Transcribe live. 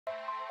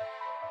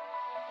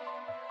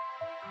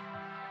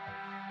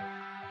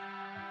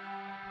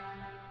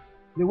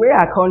The way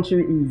our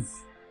country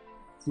is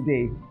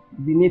today,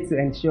 we need to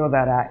ensure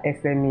that our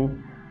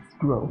SMEs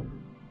grow.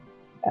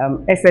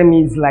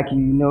 SMEs, like you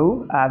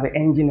know, are the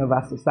engine of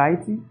our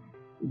society.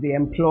 They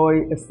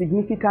employ a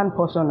significant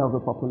portion of the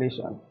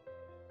population.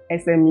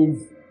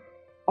 SMEs,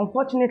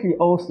 unfortunately,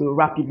 also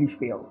rapidly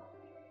fail.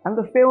 And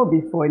they fail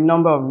for a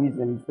number of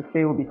reasons. They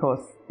fail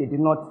because they do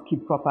not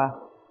keep proper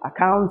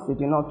accounts, they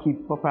do not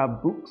keep proper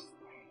books,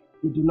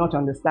 they do not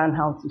understand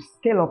how to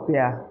scale up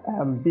their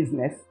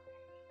business,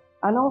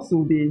 and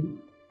also they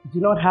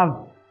do not have,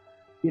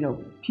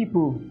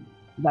 people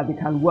that they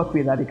can work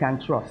with, that they can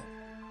trust.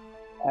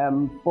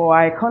 For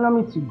our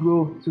economy to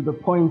grow to the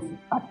point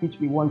at which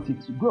we want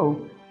it to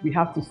grow, we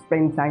have to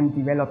spend time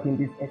developing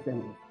these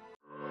SMEs.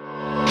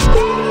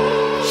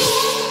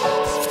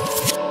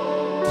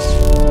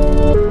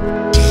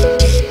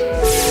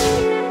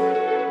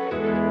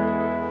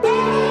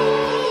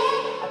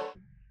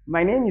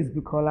 My name is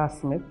Bukola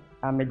Smith.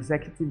 I'm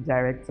Executive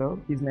Director,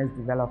 Business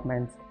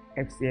Development,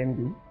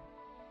 FCMB.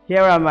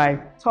 Here are my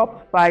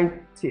top 5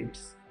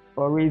 tips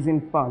for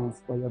raising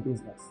funds for your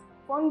business.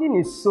 Funding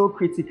is so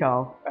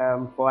critical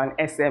for an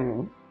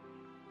SME.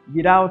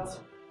 Without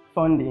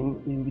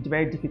funding, it will be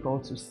very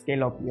difficult to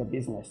scale up your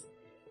business.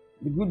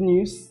 The good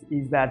news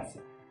is that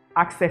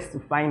access to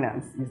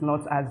finance is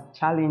not as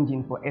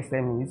challenging for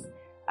SMEs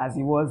as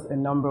it was a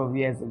number of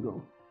years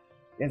ago.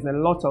 There's a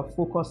lot of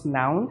focus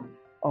now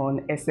on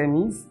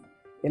SMEs.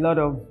 A lot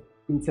of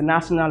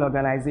international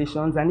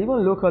organizations and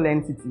even local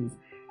entities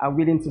are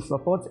willing to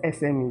support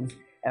SMEs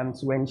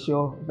to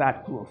ensure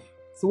that growth.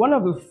 So one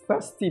of the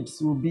first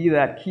tips will be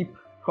that keep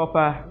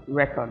proper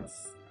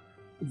records.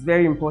 It's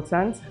very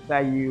important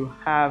that you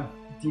have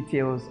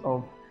details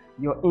of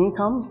your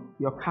income,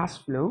 your cash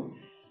flow,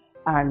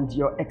 and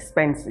your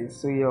expenses.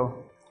 So your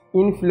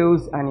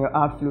inflows and your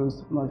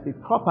outflows must be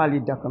properly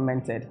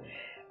documented.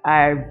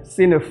 I've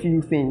seen a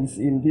few things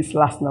in this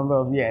last number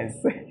of years.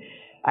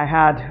 I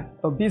had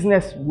a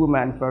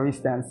businesswoman, for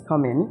instance,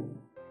 come in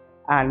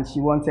and she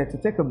wanted to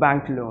take a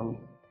bank loan.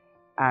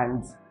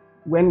 And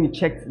when we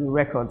checked the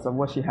records of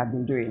what she had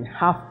been doing,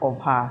 half of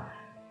her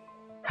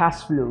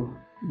cash flow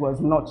was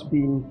not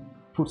being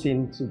put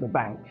into the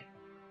bank.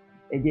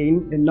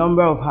 Again, a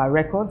number of her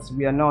records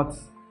were not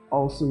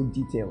also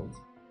detailed.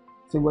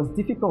 So it was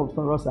difficult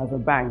for us as a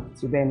bank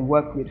to then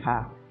work with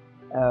her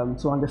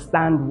to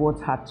understand what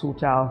her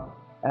total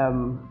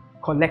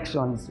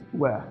collections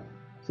were.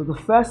 So the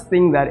first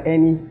thing that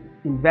any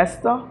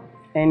investor,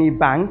 any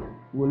bank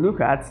will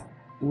look at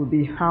will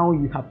be how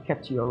you have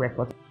kept your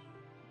record.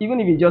 Even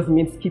if it just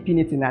means keeping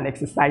it in an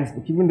exercise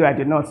book, even though I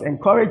do not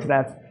encourage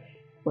that,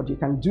 but you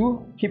can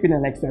do keep in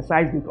an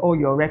exercise book all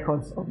your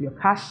records of your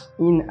cash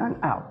in and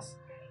out.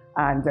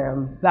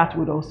 And that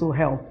would also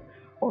help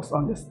us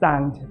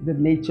understand the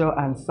nature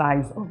and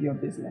size of your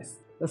business.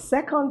 The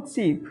second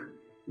tip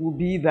will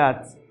be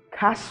that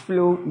cash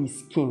flow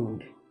is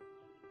king.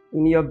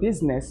 In your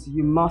business,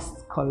 you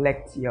must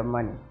collect your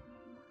money.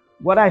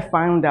 What I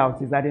found out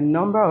is that a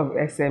number of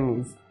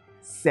SMEs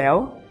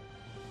sell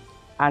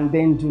and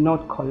then do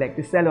not collect.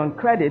 They sell on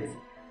credit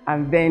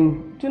and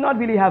then do not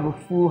really have a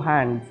full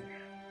hand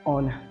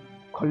on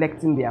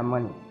collecting their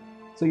money.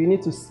 So you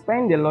need to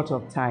spend a lot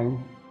of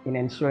time in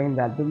ensuring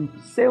that the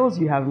sales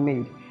you have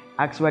made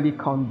actually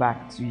come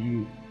back to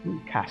you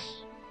in cash.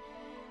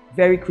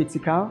 Very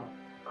critical.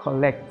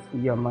 Collect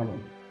your money.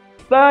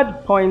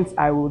 Third point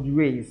I would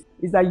raise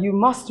is that you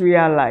must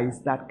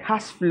realize that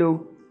cash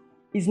flow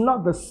is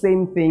not the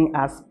same thing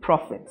as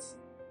profits.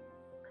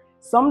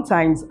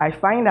 Sometimes I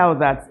find out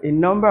that a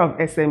number of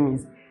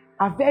SMEs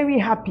are very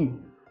happy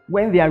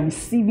when they are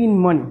receiving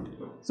money.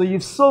 So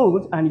you've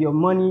sold and your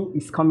money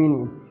is coming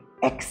in.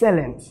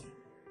 Excellent.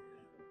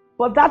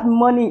 But that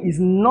money is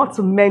not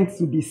meant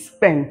to be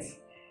spent,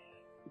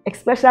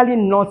 especially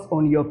not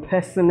on your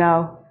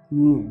personal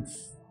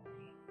needs.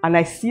 And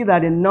I see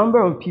that a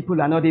number of people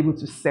are not able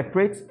to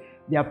separate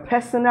their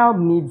personal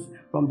needs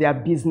from their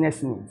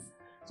business needs.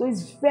 So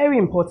it's very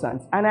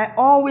important. And I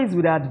always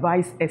would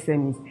advise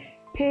SMEs,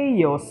 pay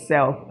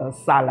yourself a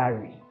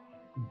salary.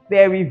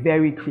 Very,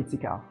 very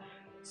critical.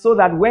 So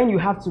that when you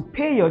have to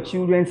pay your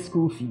children's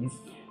school fees,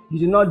 you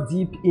do not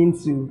dip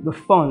into the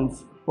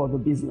funds for the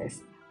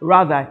business.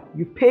 Rather,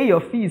 you pay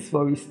your fees,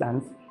 for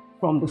instance,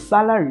 from the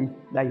salary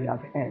that you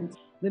have earned.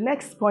 The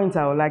next point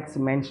I would like to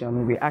mention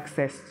will be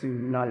access to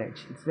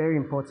knowledge. It's very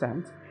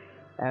important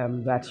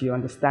that you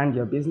understand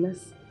your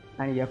business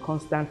and you're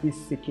constantly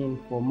seeking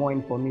for more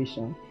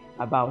information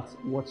about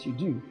what you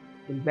do.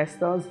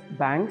 Investors,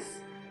 banks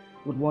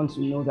would want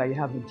to know that you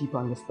have a deep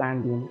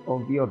understanding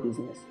of your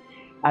business.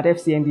 At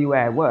FCMB,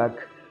 where I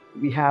work,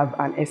 we have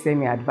an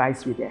SME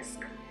advisory desk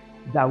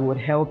that would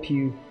help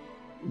you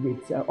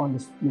with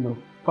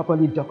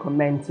properly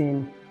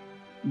documenting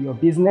your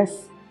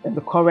business and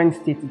the current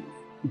state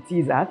it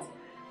is at,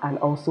 and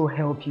also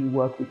help you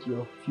work with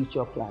your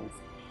future plans.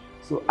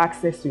 So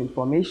access to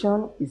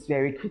information is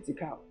very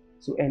critical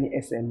to any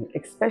SME,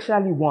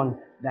 especially one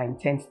that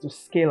intends to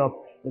scale up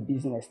the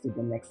business to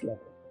the next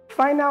level.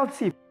 Final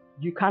tip,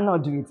 you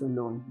cannot do it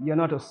alone. You're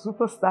not a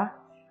superstar.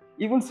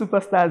 Even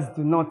superstars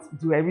do not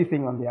do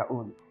everything on their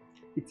own.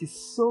 It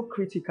is so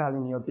critical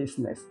in your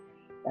business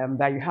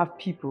that you have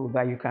people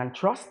that you can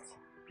trust,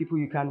 people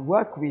you can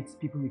work with,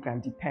 people you can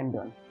depend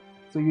on.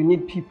 So you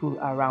need people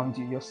around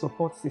you, your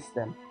support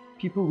system,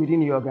 people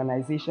within your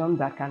organization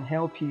that can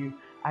help you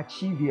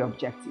achieve your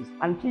objectives.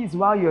 And please,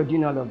 while you're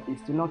doing all of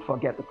this, do not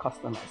forget the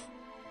customers.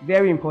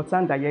 Very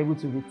important that you're able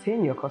to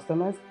retain your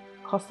customers.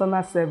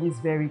 Customer service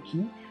very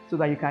key so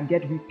that you can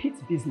get repeat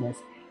business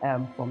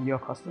from your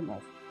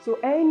customers. So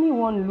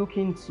anyone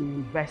looking to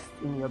invest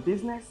in your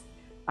business,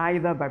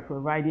 either by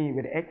providing you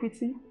with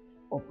equity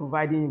or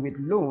providing you with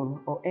loan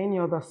or any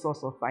other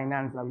source of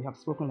finance that we have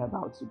spoken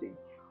about today,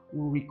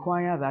 will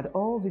require that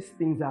all these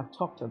things I've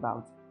talked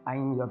about are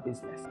in your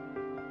business.